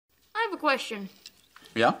question.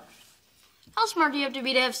 Yeah? How smart do you have to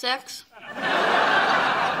be to have sex?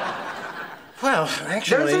 Well,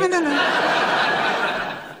 actually... No.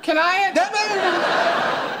 Can I...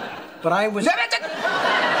 But I was...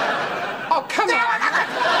 Oh, come on.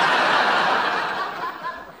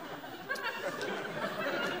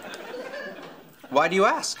 Why do you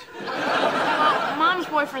ask? Well, Mom's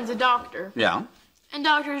boyfriend's a doctor. Yeah? And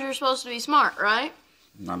doctors are supposed to be smart, right?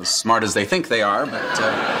 Not as smart as they think they are,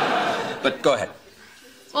 but go ahead.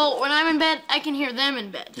 Well, when I'm in bed, I can hear them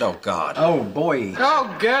in bed. Oh, God. Oh, boy.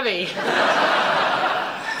 Oh, goody.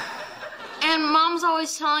 And Mom's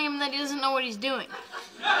always telling him that he doesn't know what he's doing.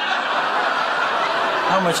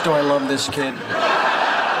 How much do I love this kid?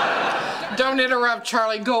 Don't interrupt,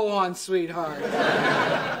 Charlie. Go on, sweetheart.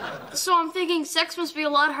 So I'm thinking sex must be a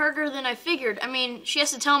lot harder than I figured. I mean, she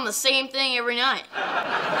has to tell him the same thing every night.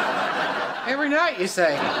 Every night, you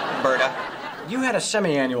say? Berta. You had a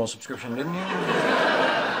semi-annual subscription, didn't you?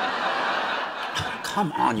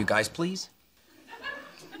 Come on, you guys, please.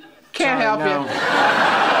 Can't help you.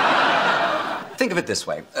 Think of it this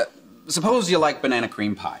way. Suppose you like banana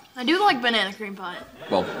cream pie. I do like banana cream pie.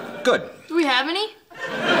 Well, good. Do we have any?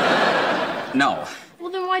 No. Well,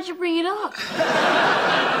 then why'd you bring it up?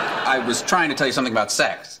 I was trying to tell you something about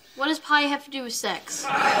sex. What does pie have to do with sex?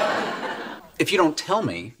 If you don't tell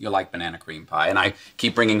me you like banana cream pie and I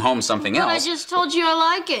keep bringing home something else... But I just told you I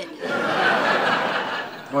like it.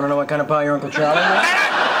 You want to know what kind of pie your Uncle Charlie likes?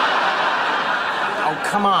 Oh,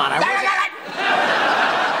 come on.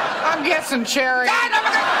 I'm guessing cherry.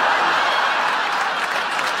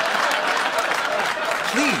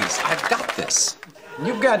 Please, I've got this.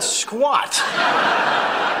 You've got squat.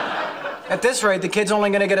 At this rate, the kid's only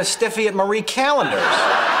going to get a stiffy at Marie Callender's.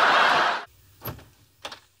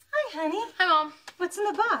 Hi, honey. Hi, Mom. What's in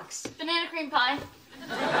the box? Banana cream pie.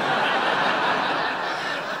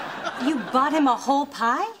 You bought him a whole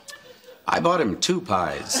pie? I bought him 2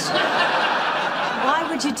 pies. Why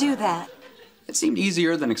would you do that? It seemed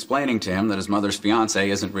easier than explaining to him that his mother's fiancé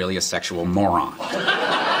isn't really a sexual moron.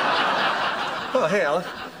 Oh, hey, Alec.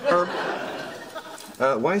 Herb.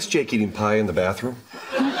 Why is Jake eating pie in the bathroom?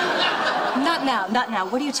 Not now, not now.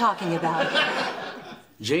 What are you talking about?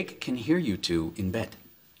 Jake can hear you 2 in bed.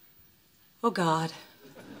 Oh, God.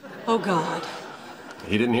 Oh, God.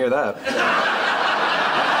 He didn't hear that.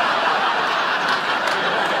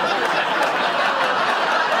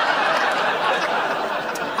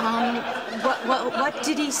 What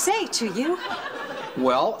did he say to you?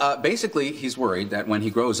 Well, basically, he's worried that when he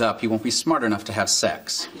grows up, he won't be smart enough to have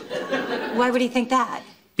sex. Why would he think that?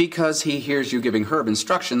 Because he hears you giving Herb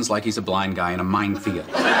instructions like he's a blind guy in a minefield.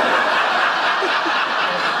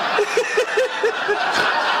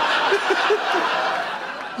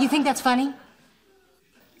 You think that's funny?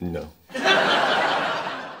 No.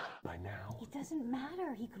 By now. It doesn't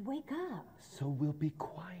matter. He could wake up. So we'll be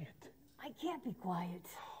quiet. I can't be quiet.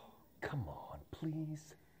 Come on,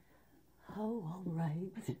 please. Oh, all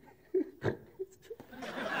right.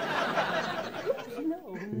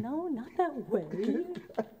 No, not that way.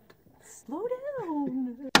 Slow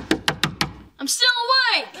down. I'm still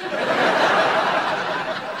awake!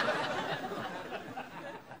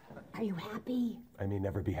 Are you happy? I may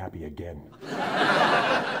never be happy again.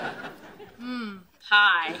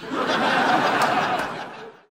 Pie.